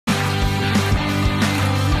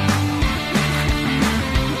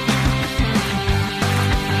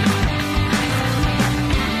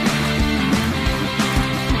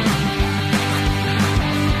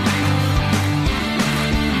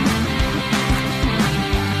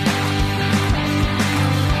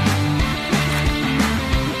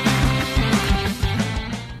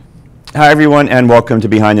Hi, everyone, and welcome to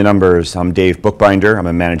Behind the Numbers. I'm Dave Bookbinder. I'm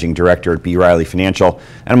a managing director at B. Riley Financial,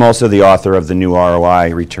 and I'm also the author of the new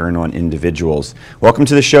ROI, Return on Individuals. Welcome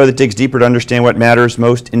to the show that digs deeper to understand what matters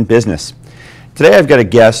most in business. Today, I've got a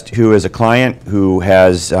guest who is a client who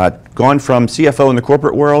has gone from CFO in the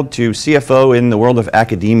corporate world to CFO in the world of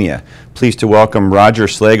academia. Pleased to welcome Roger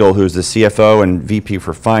Slagle, who's the CFO and VP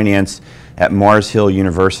for Finance at Mars Hill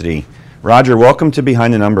University. Roger, welcome to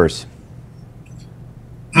Behind the Numbers.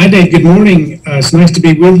 Hi, Dave. Good morning. It's nice to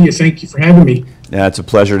be with you. Thank you for having me. Yeah, it's a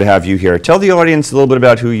pleasure to have you here. Tell the audience a little bit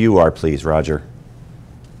about who you are, please, Roger.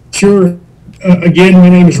 Sure. Again, my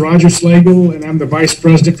name is Roger Slagle, and I'm the Vice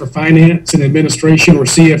President for Finance and Administration, or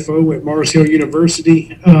CFO, at Mars Hill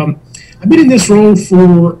University. I've been in this role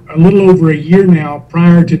for a little over a year now.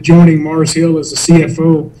 Prior to joining Mars Hill as a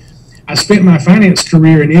CFO, I spent my finance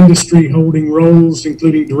career in industry holding roles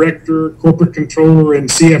including director, corporate controller, and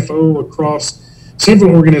CFO across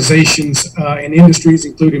several organizations and industries,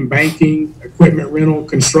 including banking, equipment rental,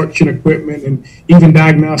 construction equipment, and even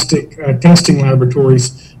diagnostic testing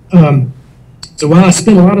laboratories. So while I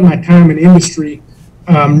spend a lot of my time in industry,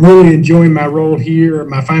 I'm really enjoying my role here,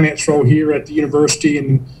 my finance role here at the university,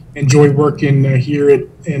 and enjoy working here.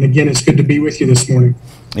 And again, it's good to be with you this morning.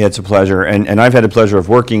 Yeah, it's a pleasure, and I've had the pleasure of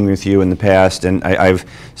working with you in the past, and I've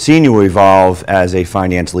seen you evolve as a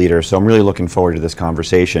finance leader, so I'm really looking forward to this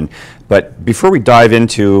conversation. But before we dive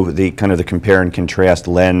into the kind of the compare and contrast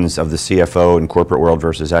lens of the CFO and corporate world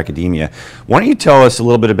versus academia, why don't you tell us a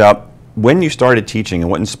little bit about when you started teaching and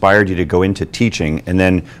what inspired you to go into teaching and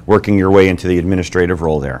then working your way into the administrative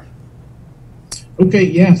role there? Okay,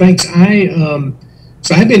 yeah, thanks.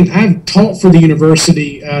 I've taught for the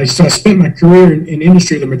university, so I spent my career in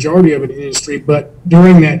industry, the majority of it in industry, but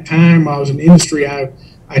during that time I was in industry, I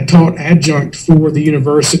taught adjunct for the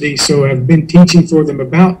university, so I've been teaching for them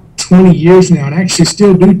about 20 years now, and I actually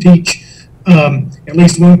still do teach at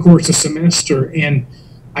least one course a semester, and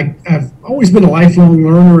I've always been a lifelong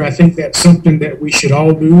learner. I think that's something that we should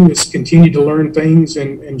all do, is continue to learn things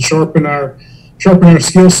and sharpen our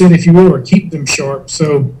skill set, if you will, or keep them sharp.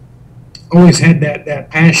 So always had that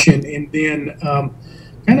passion, and then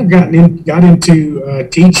kind of got into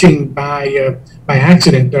teaching by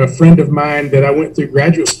accident. A friend of mine that I went through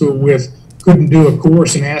graduate school with couldn't do a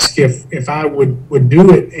course and asked if I would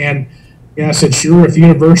do it, and I said sure, if the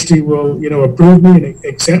university will approve me and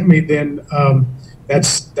accept me, then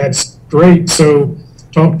that's great. So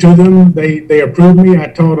talked to them, they approved me. I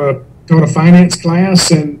taught a finance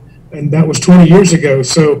class, and that was 20 years ago.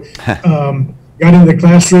 So got into the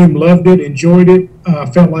classroom, loved it, enjoyed it,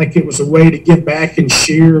 felt like it was a way to give back and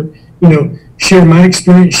share my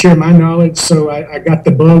experience, share my knowledge. So I got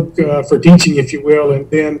the bug for teaching, if you will, and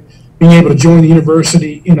then being able to join the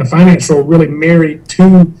university in a finance role really married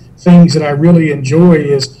two things that I really enjoy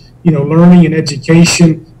is, learning and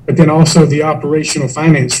education, but then also the operational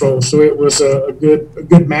finance role. So it was a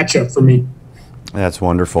good matchup for me. That's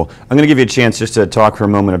wonderful. I'm going to give you a chance just to talk for a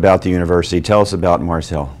moment about the university. Tell us about Mars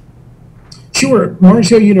Hill. Sure. Mars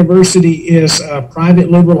Hill University is a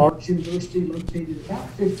private liberal arts university located about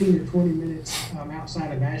 15 to 20 minutes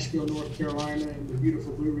outside of Asheville, North Carolina, in the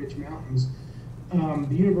beautiful Blue Ridge Mountains.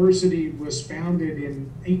 The university was founded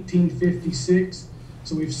in 1856,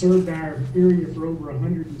 so we've served our area for over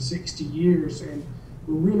 160 years, and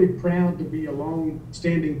we're really proud to be a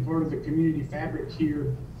long-standing part of the community fabric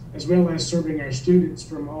here, as well as serving our students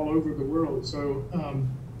from all over the world. So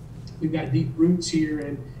we've got deep roots here,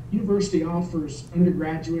 and university offers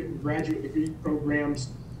undergraduate and graduate degree programs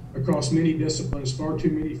across many disciplines, far too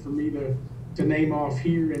many for me to name off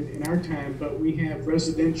here in our time, but we have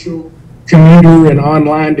residential, commuter, and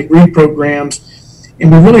online degree programs,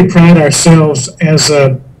 and we really pride ourselves as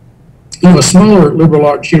a smaller liberal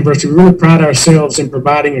arts university. We really pride ourselves in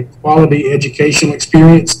providing a quality educational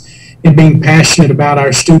experience and being passionate about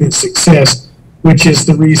our students' success, which is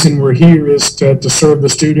the reason we're here, is to serve the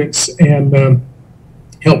students and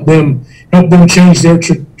help them change their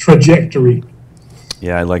trajectory.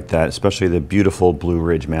 Yeah, I like that, especially the beautiful Blue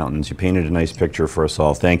Ridge Mountains. You painted a nice picture for us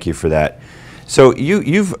all. Thank you for that. So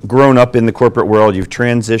you've grown up in the corporate world. You've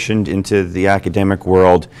transitioned into the academic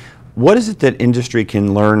world. What is it that industry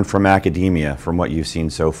can learn from academia, from what you've seen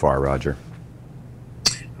so far, Roger?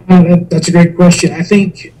 That's a great question. I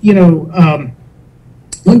think,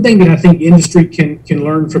 one thing that I think industry can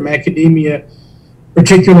learn from academia,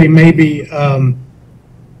 particularly maybe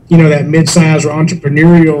that mid-sized or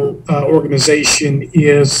entrepreneurial organization,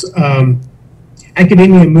 is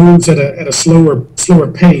academia moves at a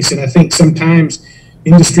slower pace, and I think sometimes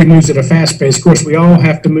industry moves at a fast pace. Of course, we all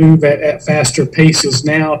have to move at faster paces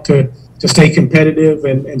now to stay competitive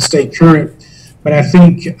and stay current. But I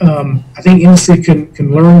think industry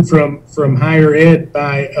can learn from higher ed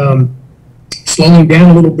by slowing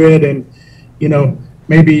down a little bit and,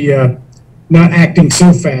 maybe not acting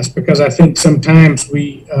so fast, because I think sometimes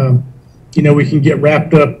we can get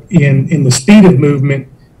wrapped up in the speed of movement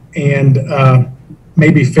and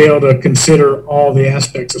maybe fail to consider all the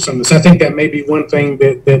aspects of some of this. I think that may be one thing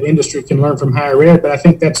that industry can learn from higher ed, but I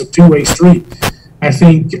think that's a two-way street. I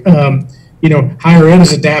think, higher ed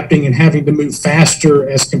is adapting and having to move faster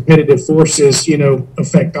as competitive forces,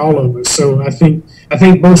 affect all of us. So I think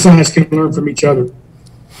both sides can learn from each other.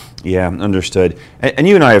 Yeah, understood. And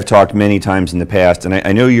you and I have talked many times in the past, and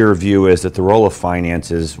I know your view is that the role of finance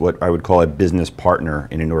is what I would call a business partner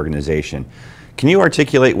in an organization. Can you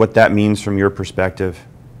articulate what that means from your perspective?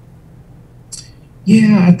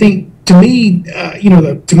 Yeah, I think to me,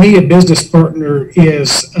 a business partner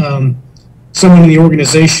is someone in the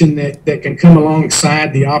organization that can come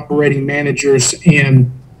alongside the operating managers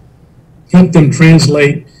and help them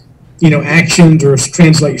translate, actions or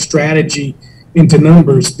translate strategy into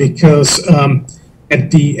numbers. Because at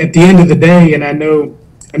the end of the day, and I know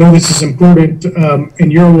this is important in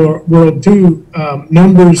your world too,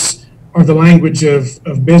 numbers are the language of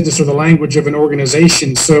business, or the language of an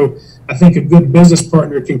organization. So I think a good business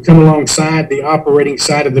partner can come alongside the operating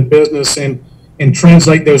side of the business and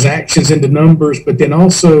translate those actions into numbers, but then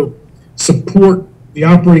also support the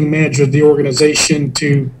operating manager of the organization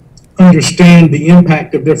to understand the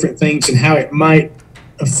impact of different things and how it might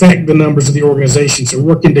affect the numbers of the organization. So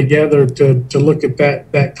working together to look at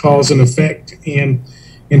that cause and effect and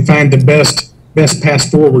find the best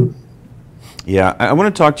path forward. Yeah, I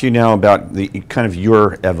want to talk to you now about the kind of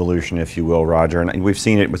your evolution, if you will, Roger. And we've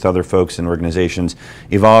seen it with other folks in organizations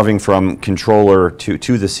evolving from controller to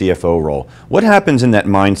the CFO role. What happens in that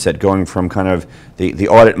mindset, going from kind of the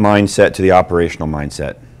audit mindset to the operational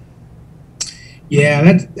mindset?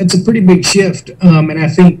 Yeah, that's a pretty big shift, and I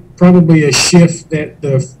think probably a shift that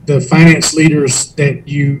the finance leaders that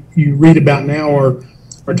you read about now are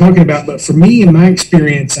talking about. But for me, in my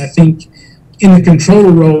experience, I think in the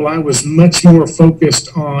controller role, I was much more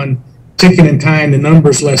focused on ticking and tying the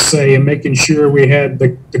numbers, let's say, and making sure we had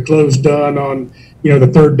the close done on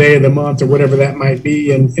the third day of the month or whatever that might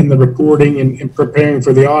be, and in the reporting and preparing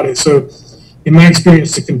for the audit. So in my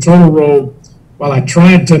experience, the controller role, while I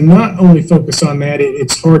tried to not only focus on that,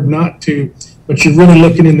 it's hard not to, but you're really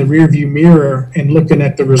looking in the rearview mirror and looking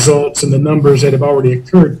at the results and the numbers that have already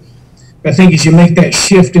occurred. I think as you make that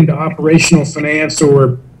shift into operational finance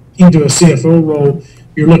or into a CFO role,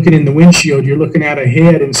 you're looking in the windshield, you're looking out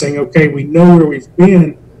ahead and saying, okay, we know where we've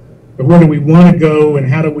been, but where do we want to go, and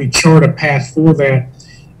how do we chart a path for that?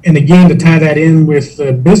 And again, to tie that in with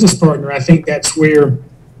the business partner, I think that's where,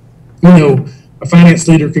 a finance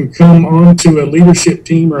leader can come onto a leadership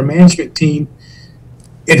team or a management team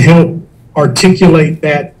and help articulate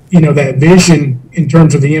that, that vision in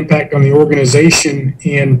terms of the impact on the organization,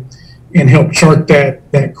 and help chart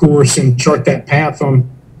that course and chart that path on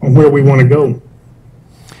where we want to go.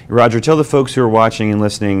 Roger, tell the folks who are watching and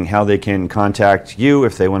listening how they can contact you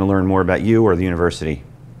if they want to learn more about you or the university.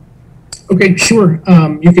 Okay, sure.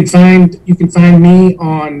 You can find me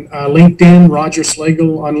on LinkedIn, Roger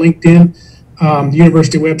Slagle on LinkedIn. The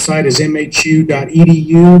university website is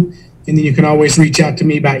mhu.edu, and then you can always reach out to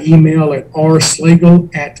me by email at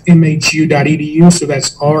rslagle@mhu.edu. So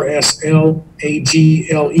that's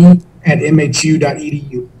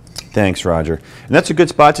rslagle@mhu.edu. Thanks, Roger. And that's a good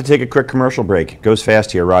spot to take a quick commercial break. It goes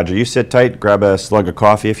fast here, Roger. You sit tight, grab a slug of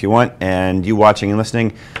coffee if you want, and you watching and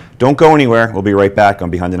listening, don't go anywhere. We'll be right back on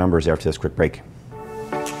Behind the Numbers after this quick break.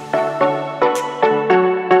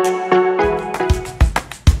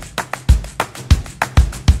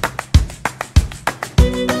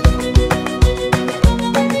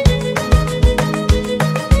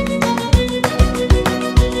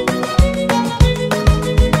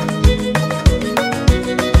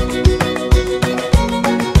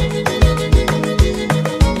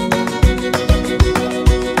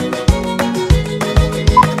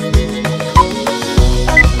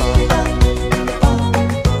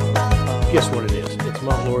 Guess what it is? It's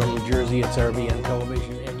Mount Laurel, New Jersey. It's RBN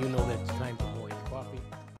Television, and you know that it's time for morning coffee.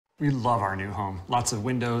 We love our new home. Lots of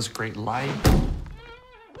windows, great light.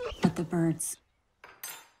 But the birds.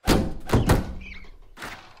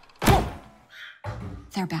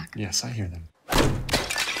 They're back. Yes, I hear them.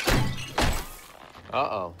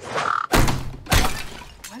 Uh-oh.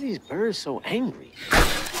 Why are these birds so angry?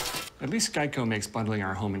 At least Geico makes bundling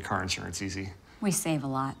our home and car insurance easy. We save a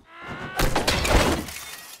lot.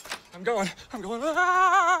 I'm going.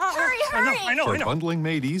 Ah! Hurry! I know. For bundling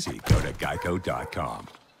made easy, go to geico.com.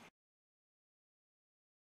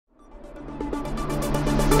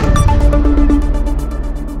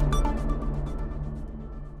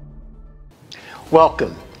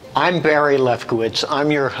 Welcome. I'm Barry Lefkowitz.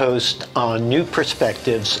 I'm your host on New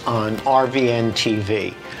Perspectives on RVN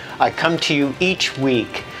TV. I come to you each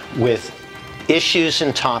week with issues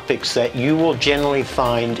and topics that you will generally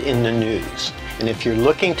find in the news. And if you're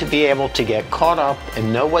looking to be able to get caught up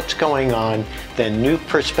and know what's going on, then New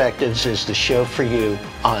Perspectives is the show for you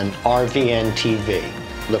on RVN TV.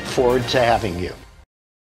 Look forward to having you.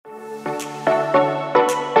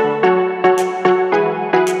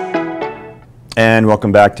 And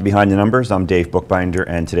welcome back to Behind the Numbers. I'm Dave Bookbinder,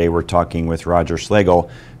 and today we're talking with Roger Slagle,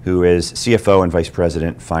 who is CFO and Vice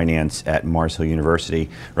President Finance at Mars Hill University.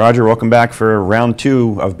 Roger, welcome back for round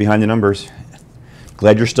 2 of Behind the Numbers.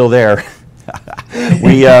 Glad you're still there.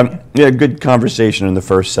 We had a good conversation in the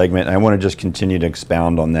first segment, and I want to just continue to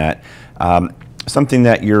expound on that. Something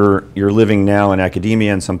that you're living now in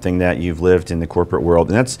academia and something that you've lived in the corporate world,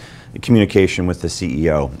 and that's the communication with the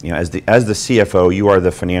CEO. You know, as the CFO, you are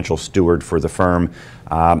the financial steward for the firm.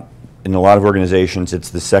 In a lot of organizations, it's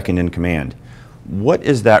the second in command. What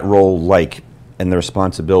is that role like, and the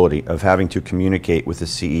responsibility of having to communicate with the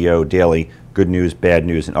CEO daily, good news, bad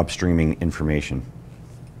news, and upstreaming information?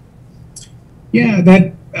 Yeah,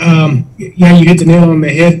 you hit the nail on the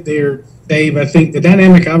head there, Dave. I think the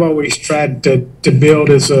dynamic I've always tried to build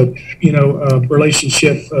is a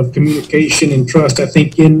relationship of communication and trust. I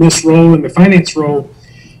think in this role, in the finance role,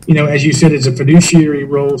 as you said, it's a fiduciary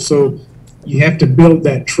role. So you have to build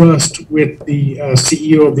that trust with the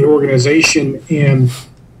CEO of the organization and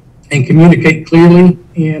communicate clearly.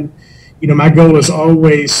 And my goal is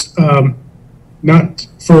always not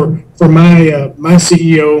for my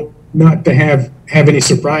CEO not to have any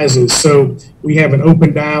surprises. So we have an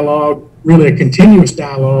open dialogue, really a continuous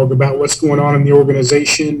dialogue about what's going on in the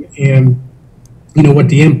organization and what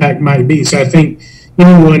the impact might be. So I think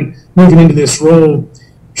anyone moving into this role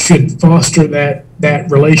should foster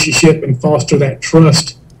that relationship and foster that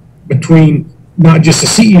trust between not just the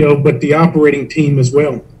CEO but the operating team as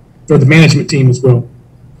well, or the management team as well.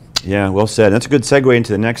 Yeah, well said. That's a good segue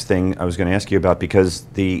into the next thing I was going to ask you about, because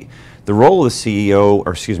the role of the CEO,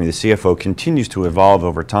 or excuse me, the CFO continues to evolve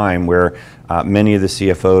over time, where many of the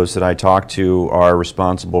CFOs that I talk to are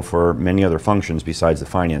responsible for many other functions besides the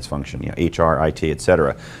finance function, HR, IT, et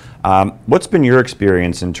cetera. What's been your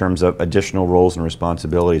experience in terms of additional roles and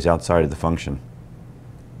responsibilities outside of the function?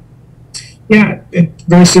 Yeah, it's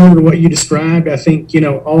very similar to what you described. I think,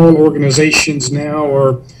 all organizations now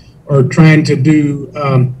are trying to do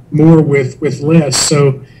more with less.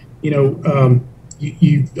 So,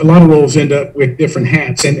 a lot of roles end up with different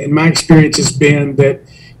hats. And my experience has been that,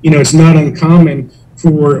 it's not uncommon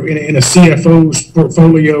for, in a CFO's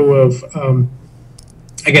portfolio of,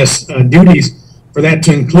 duties, for that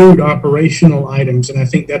to include operational items. And I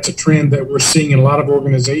think that's a trend that we're seeing in a lot of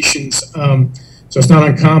organizations. So it's not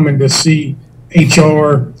uncommon to see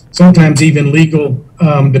HR, sometimes even legal,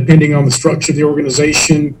 depending on the structure of the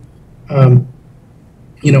organization.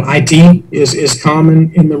 IT is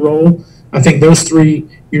common in the role. I think those three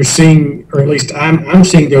you're seeing, or at least I'm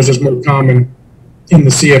seeing those as more common in the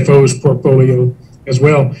CFO's portfolio as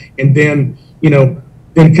well. And then,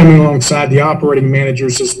 then coming alongside the operating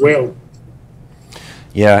managers as well.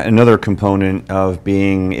 Yeah, another component of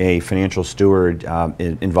being a financial steward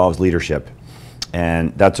involves leadership.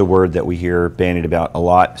 And that's a word that we hear bandied about a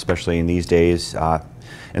lot, especially in these days. And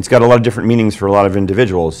it's got a lot of different meanings for a lot of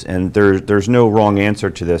individuals. And there's no wrong answer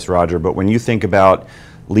to this, Roger, but when you think about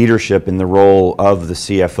leadership in the role of the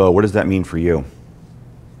CFO, what does that mean for you?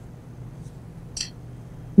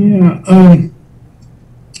 Yeah,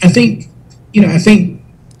 I think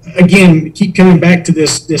again, keep coming back to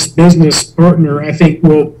this business partner. I think,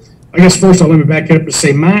 I guess first I'll let me back up and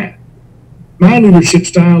say my leadership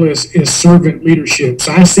style is servant leadership.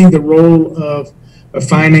 So I see the role of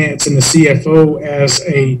finance and the CFO as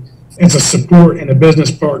a support and a business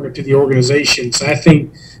partner to the organization. So I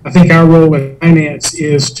think our role in finance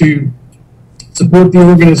is to support the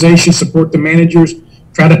organization, support the managers,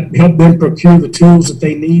 try to help them procure the tools that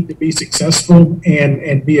they need to be successful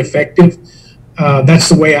and be effective. That's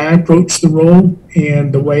the way I approach the role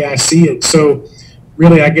and the way I see it. So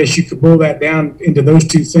really, I guess you could boil that down into those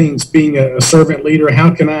two things: being a servant leader,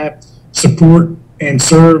 how can I support and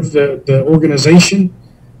serve the organization,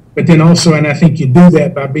 but then also, and I think you do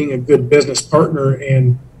that by being a good business partner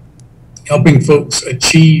and helping folks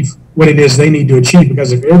achieve what it is they need to achieve.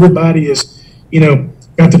 Because if everybody is,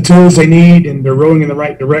 got the tools they need and they're rowing in the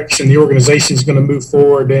right direction, the organization is going to move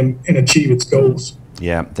forward and achieve its goals.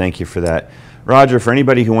 Yeah, thank you for that. Roger, for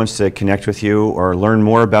anybody who wants to connect with you or learn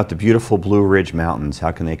more about the beautiful Blue Ridge Mountains,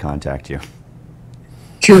 how can they contact you?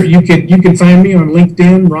 Sure, you can find me on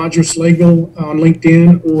LinkedIn, Roger Slagle on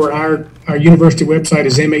LinkedIn, or our our university website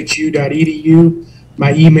is mhu.edu.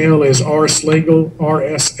 My email is rslagle,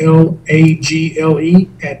 rslagle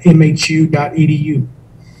 @mhu.edu.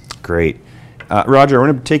 Great. Roger, I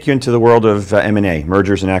want to take you into the world of M&A,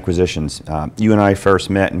 mergers and acquisitions. You and I first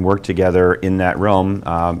met and worked together in that realm.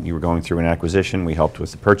 You were going through an acquisition. We helped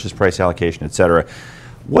with the purchase price allocation, et cetera.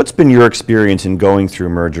 What's been your experience in going through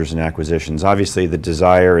mergers and acquisitions? Obviously, the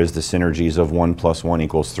desire is the synergies of 1 + 1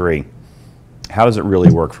 = 3. How does it really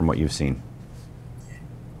work from what you've seen?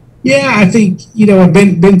 Yeah, I think, I've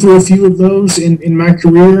been through a few of those in my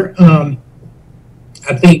career.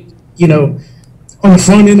 I think, on the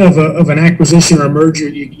front end of an acquisition or a merger,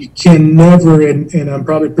 you can never, and I'm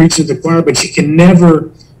probably preaching to the choir, but you can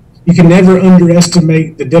never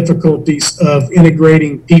underestimate the difficulties of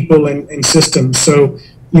integrating people and systems. So,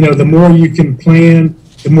 the more you can plan,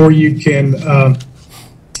 the more you can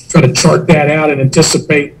try to chart that out and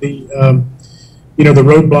anticipate the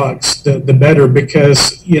roadblocks, the better,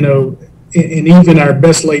 because, and even our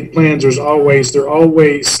best laid plans, they're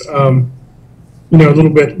always a little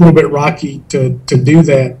bit rocky to do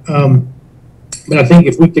that. But I think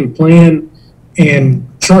if we can plan and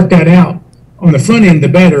chart that out on the front end, the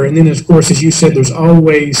better. And then, of course, as you said, there's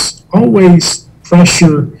always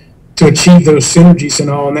pressure to achieve those synergies and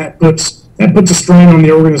all, and that puts a strain on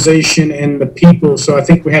the organization and the people. So I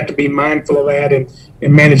think we have to be mindful of that and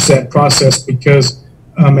manage that process because,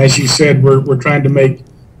 as you said, we're trying to make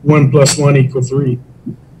 1 + 1 = 3.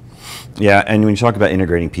 Yeah, and when you talk about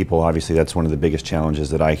integrating people, obviously that's one of the biggest challenges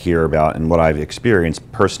that I hear about and what I've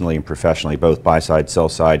experienced personally and professionally, both buy side, sell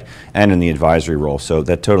side, and in the advisory role. So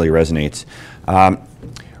that totally resonates.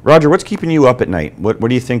 Roger, what's keeping you up at night? What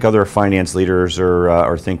do you think other finance leaders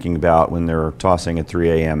are thinking about when they're tossing at 3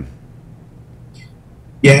 a.m.?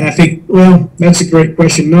 Yeah, and I think, well, that's a great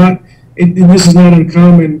question. And this is not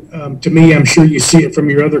uncommon to me. I'm sure you see it from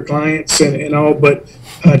your other clients and all, but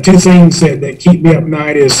two things that keep me up at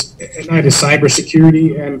night is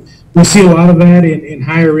cybersecurity, and we see a lot of that in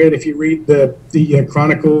higher ed. If you read the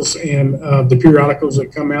chronicles and the periodicals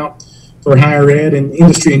that come out for higher ed and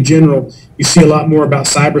industry in general, you see a lot more about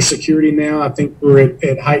cybersecurity now. I think we're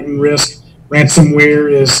at heightened risk.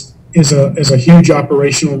 Ransomware is a huge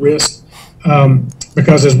operational risk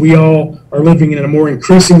because as we all are living in a more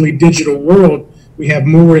increasingly digital world, we have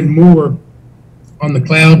more and more on the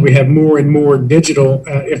cloud, we have more and more digital,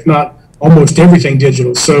 if not almost everything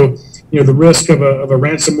digital. So, the risk of a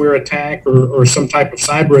ransomware attack or some type of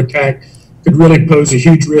cyber attack could really pose a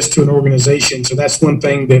huge risk to an organization. So that's one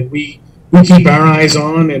thing that we keep our eyes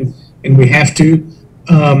on, and we have to.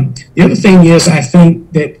 The other thing is, I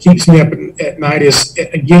think that keeps me up at night is,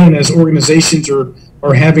 again, as organizations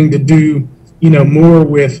are having to do, more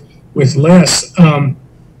with less,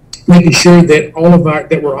 making sure that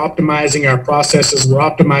that we're optimizing our processes, we're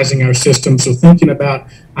optimizing our systems. So thinking about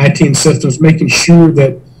IT and systems, making sure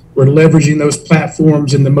that we're leveraging those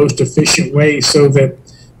platforms in the most efficient way so that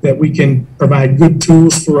we can provide good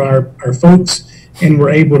tools for our folks, and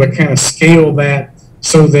we're able to kind of scale that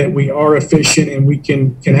so that we are efficient and we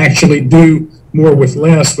can actually do more with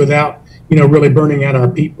less without, really burning out our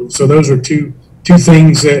people. So those are two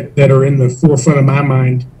things that are in the forefront of my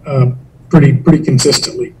mind pretty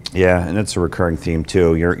consistently. Yeah, and that's a recurring theme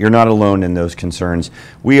too. You're not alone in those concerns.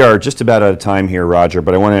 We are just about out of time here, Roger,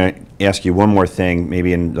 but I want to ask you one more thing,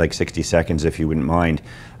 maybe in like 60 seconds if you wouldn't mind.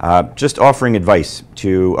 Just offering advice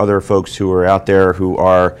to other folks who are out there who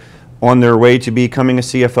are on their way to becoming a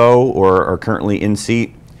CFO or are currently in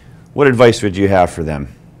seat. What advice would you have for them?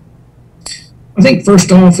 I think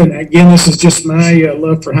first off, and again, this is just my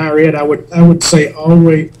love for higher ed, I would say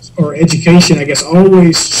always, or education, I guess,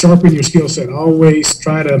 always sharpen your skill set. Always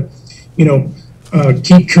try to,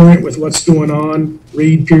 keep current with what's going on,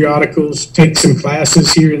 read periodicals, take some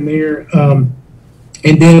classes here and there.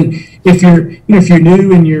 And then if you're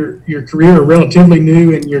new in your career or relatively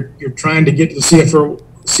new and you're trying to get to the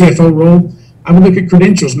CFO role, I would look at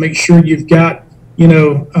credentials. Make sure you've got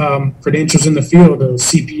credentials in the field,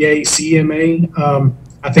 CPA, CMA.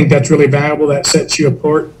 I think that's really valuable. That sets you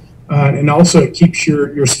apart, and also it keeps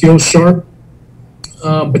your skills sharp.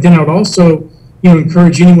 But then I would also,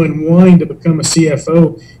 encourage anyone wanting to become a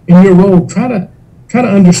CFO in your role. Try to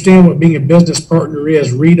understand what being a business partner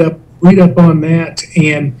is. Read up on that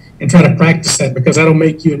and try to practice that, because that'll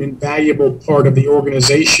make you an invaluable part of the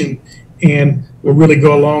organization and will really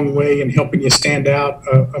go a long way in helping you stand out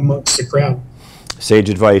amongst the crowd. Sage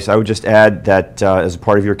advice. I would just add that as a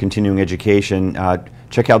part of your continuing education,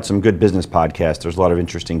 check out some good business podcasts. There's a lot of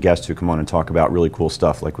interesting guests who come on and talk about really cool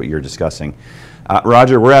stuff like what you're discussing.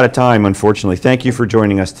 Roger, we're out of time, unfortunately. Thank you for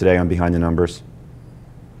joining us today on Behind the Numbers.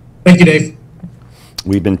 Thank you, Dave.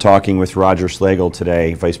 We've been talking with Roger Slagle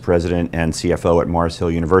today, Vice President and CFO at Mars Hill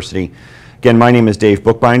University. Again, my name is Dave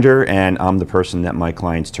Bookbinder, and I'm the person that my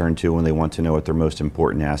clients turn to when they want to know what their most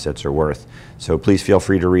important assets are worth. So please feel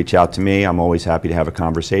free to reach out to me. I'm always happy to have a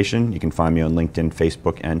conversation. You can find me on LinkedIn,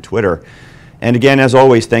 Facebook, and Twitter. And again, as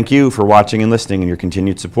always, thank you for watching and listening and your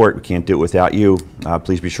continued support. We can't do it without you.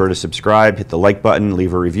 Please be sure to subscribe, hit the like button,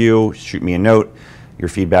 leave a review, shoot me a note. Your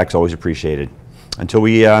feedback's always appreciated. Until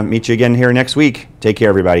we meet you again here next week, take care,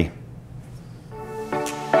 everybody.